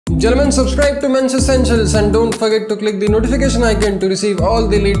Gentlemen, subscribe to Men's Essentials and don't forget to click the notification icon to receive all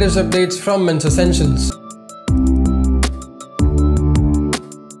the latest updates from Men's Essentials.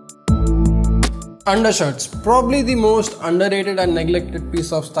 Undershirts, probably the most underrated and neglected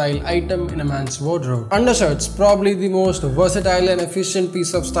piece of style item in a man's wardrobe. Undershirts, probably the most versatile and efficient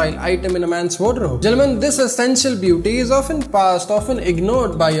piece of style item in a man's wardrobe. Gentlemen, this essential beauty is often passed, often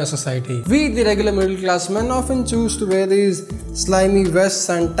ignored by your society. We, the regular middle class men, often choose to wear these slimy vests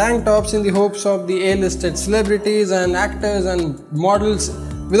and tank tops in the hopes of the A-listed celebrities and actors and models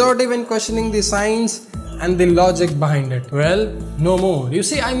without even questioning the science and the logic behind it. Well, no more. You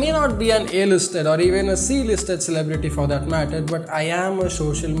see, I may not be an A-listed or even a C-listed celebrity for that matter, but I am a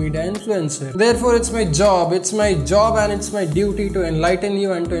social media influencer. Therefore, it's my job and it's my duty to enlighten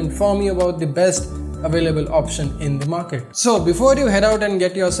you and to inform you about the best available option in the market. So, before you head out and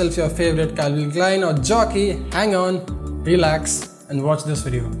get yourself your favorite Calvin Klein or jockey, hang on, relax and watch this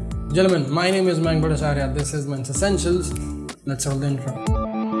video. Gentlemen, my name is Mayank Bhattacharya. This is Men's Essentials. Let's roll the intro.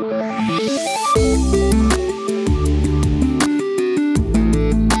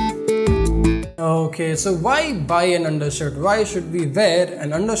 Okay, so why buy an undershirt? Why should we wear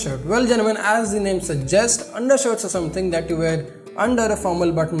an undershirt? Well, gentlemen, as the name suggests, undershirts are something that you wear under a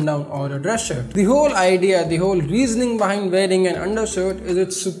formal button down or a dress shirt. The whole idea, the whole reasoning behind wearing an undershirt is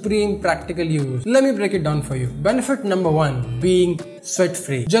its supreme practical use. Let me break it down for you. Benefit number 1, being sweat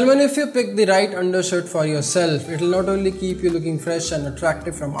free. Gentlemen, if you pick the right undershirt for yourself, it will not only keep you looking fresh and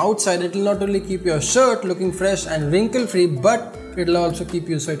attractive from outside, it will not only keep your shirt looking fresh and wrinkle free, but it will also keep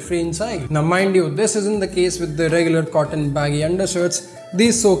you sweat free inside. Now mind you, this isn't the case with the regular cotton baggy undershirts.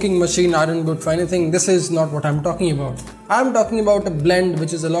 These soaking machine aren't good for anything. This is not what I'm talking about. I'm talking about a blend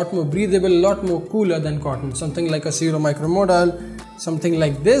which is a lot more breathable, a lot more cooler than cotton. Something like a zero micro modal, something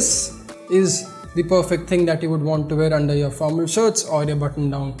like this is the perfect thing that you would want to wear under your formal shirts or your button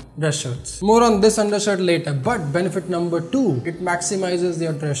down dress shirts. More on this undershirt later, but benefit number 2, it maximizes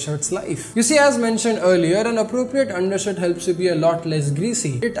your dress shirt's life. You see, as mentioned earlier, an appropriate undershirt helps you be a lot less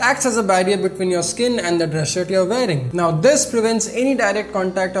greasy. It acts as a barrier between your skin and the dress shirt you're wearing. Now this prevents any direct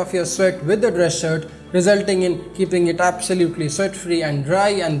contact of your sweat with the dress shirt, resulting in keeping it absolutely sweat free and dry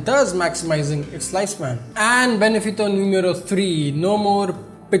and thus maximizing its lifespan. And benefito numero 3, no more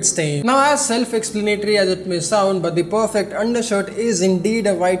pit stain. Now, as self-explanatory as it may sound, but the perfect undershirt is indeed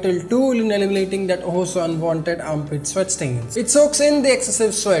a vital tool in eliminating that oh so unwanted armpit sweat stains. It soaks in the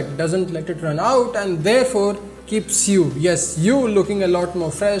excessive sweat, doesn't let it run out, and therefore keeps you, yes, you looking a lot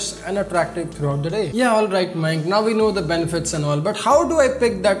more fresh and attractive throughout the day. Yeah, alright Mike, now we know the benefits and all, but how do I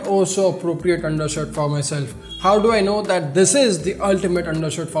pick that oh so appropriate undershirt for myself? How do I know that this is the ultimate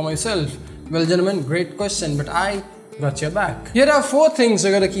undershirt for myself? Well gentlemen, great question, but I got your back. Here are 4 things you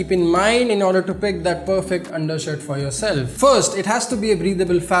gotta keep in mind in order to pick that perfect undershirt for yourself. First, it has to be a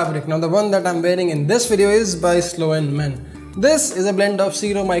breathable fabric. Now the one that I'm wearing in this video is by Sloane Men. This is a blend of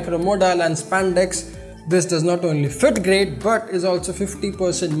zero micro modal and spandex. This does not only fit great but is also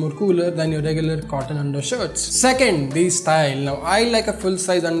 50% more cooler than your regular cotton undershirts. Second, the style. Now I like a full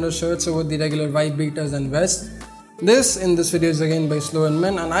size undershirts over the regular vibe beaters and vests. This in this video is again by Sloane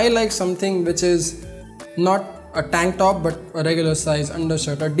Men, and I like something which is not a tank top but a regular size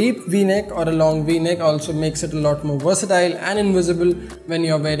undershirt. A deep v-neck or a long v-neck also makes it a lot more versatile and invisible when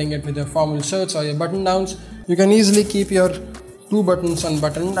you're wearing it with your formal shirts or your button downs. You can easily keep your 2 buttons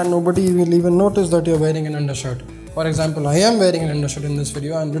unbuttoned and nobody will even notice that you're wearing an undershirt. For example, I am wearing an undershirt in this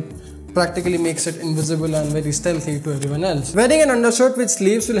video and it practically makes it invisible and very stealthy to everyone else. Wearing an undershirt with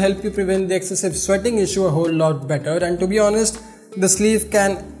sleeves will help you prevent the excessive sweating issue a whole lot better, and to be honest, the sleeve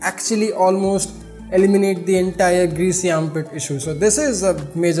can actually almost eliminate the entire greasy armpit issue. So this is a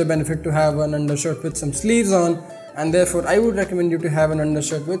major benefit to have an undershirt with some sleeves on, and therefore I would recommend you to have an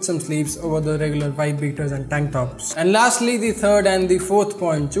undershirt with some sleeves over the regular vibe beaters and tank tops. And lastly, the third and the fourth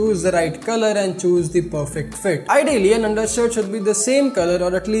point, choose the right color and choose the perfect fit. Ideally, an undershirt should be the same color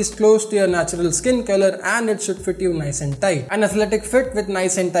or at least close to your natural skin color, and it should fit you nice and tight. An athletic fit with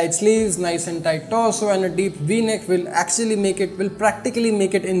nice and tight sleeves, nice and tight torso and a deep v-neck will practically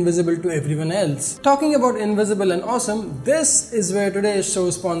make it invisible to everyone else. Talking about invisible and awesome, this is where today's show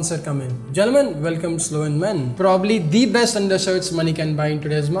sponsor come in. Gentlemen, welcome Sloane Men. Probably the best undershirts money can buy in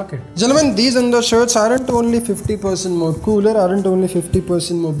today's market. Gentlemen, these undershirts aren't only 50% more cooler, aren't only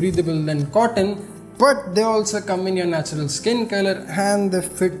 50% more breathable than cotton, but they also come in your natural skin color and they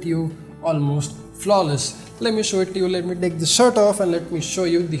fit you almost flawless. Let me show it to you. Let me take the shirt off and let me show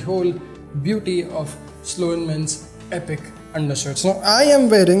you the whole beauty of Sloane Men's epic undershirts. Now I am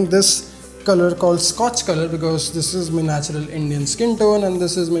wearing this color called Scotch color because this is my natural Indian skin tone and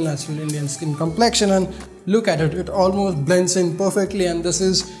this is my natural Indian skin complexion, and look at it, it almost blends in perfectly, and this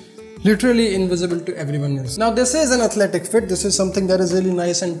is literally invisible to everyone else. Now this is an athletic fit. This is something that is really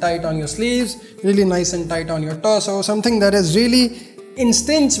nice and tight on your sleeves, really nice and tight on your torso, something that is really in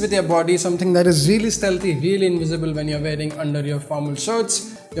stitch with your body, something that is really stealthy, really invisible when you're wearing under your formal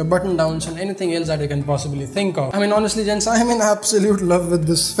shirts, your button downs and anything else that you can possibly think of. I mean, honestly gents, I am in absolute love with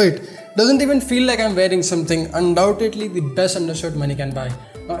this fit. Doesn't even feel like I'm wearing something. Undoubtedly the best undershirt money can buy.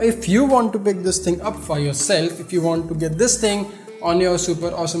 Now if you want to pick this thing up for yourself, if you want to get this thing on your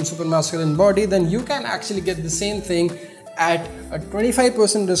super awesome, super masculine body, then you can actually get the same thing at a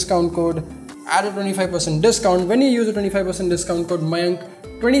 25% discount code. At a 25% discount when you use a 25% discount code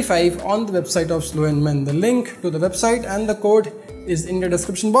Mayank25 on the website of Sloane Men. The link to the website and the code is in the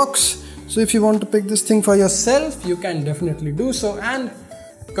description box. So if you want to pick this thing for yourself, you can definitely do so, and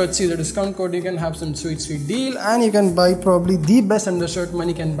courtesy the discount code you can have some sweet deal, and you can buy probably the best undershirt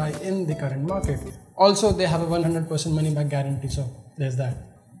money can buy in the current market. Also they have a 100% money back guarantee, so there's that.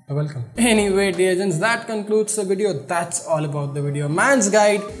 You're welcome. Anyway dear gents, that concludes the video. That's all about the video. Man's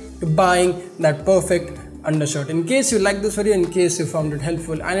guide to buying that perfect undershirt. In case you liked this video, in case you found it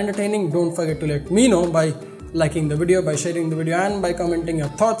helpful and entertaining, don't forget to let me know by liking the video, by sharing the video, and by commenting your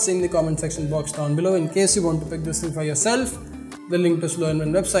thoughts in the comment section box down below. In case you want to pick this thing for yourself, the link to Sloane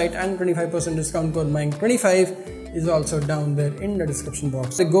Men website and 25% discount code Mayank25 is also down there in the description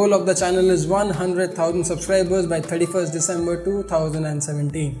box. The goal of the channel is 100,000 subscribers by 31st December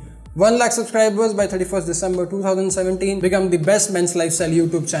 2017. 1 lakh subscribers by 31st December 2017. Become the best men's lifestyle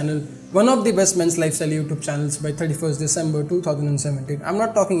YouTube channel. One of the best men's lifestyle YouTube channels by 31st December 2017. I'm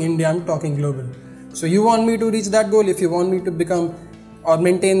not talking India, I'm talking global. So you want me to reach that goal? If you want me to become or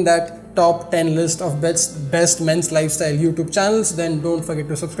maintain that top 10 list of best men's lifestyle YouTube channels, then don't forget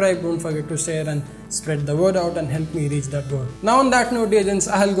to subscribe, don't forget to share and spread the word out and help me reach that goal. Now on that note dear gents,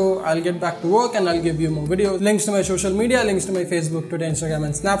 I'll get back to work and I'll give you more videos, links to my social media, links to my Facebook, Twitter, Instagram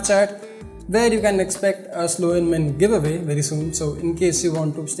and Snapchat, where you can expect a Sloane Men giveaway very soon. So in case you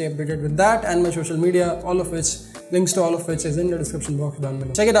want to stay updated with that and my social media, links to all of which is in the description box down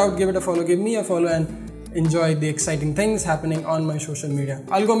below. Check it out, give it a follow, give me a follow, and enjoy the exciting things happening on my social media.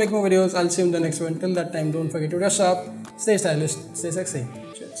 I'll go make more videos. I'll see you in the next one. Till that time, don't forget to dress up, stay stylish, stay sexy.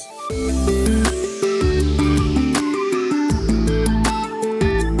 Cheers.